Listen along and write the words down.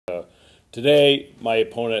Today, my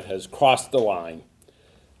opponent has crossed the line.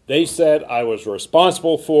 They said I was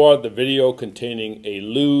responsible for the video containing a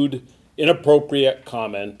lewd, inappropriate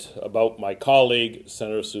comment about my colleague,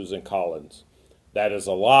 Senator Susan Collins. That is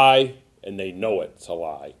a lie, and they know it's a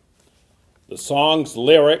lie. The song's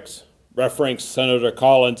lyrics, referencing Senator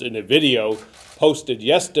Collins in a video posted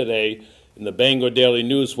yesterday in the Bangor Daily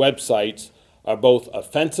News websites, are both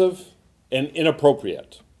offensive and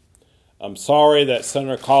inappropriate. I'm sorry that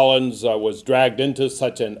Senator Collins was dragged into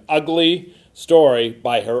such an ugly story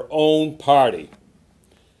by her own party.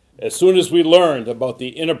 As soon as we learned about the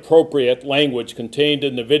inappropriate language contained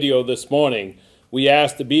in the video this morning, we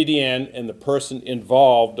asked the BDN and the person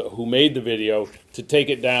involved who made the video to take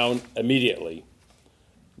it down immediately.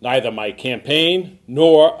 Neither my campaign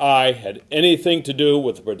nor I had anything to do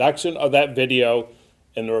with the production of that video,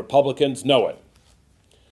 and the Republicans know it.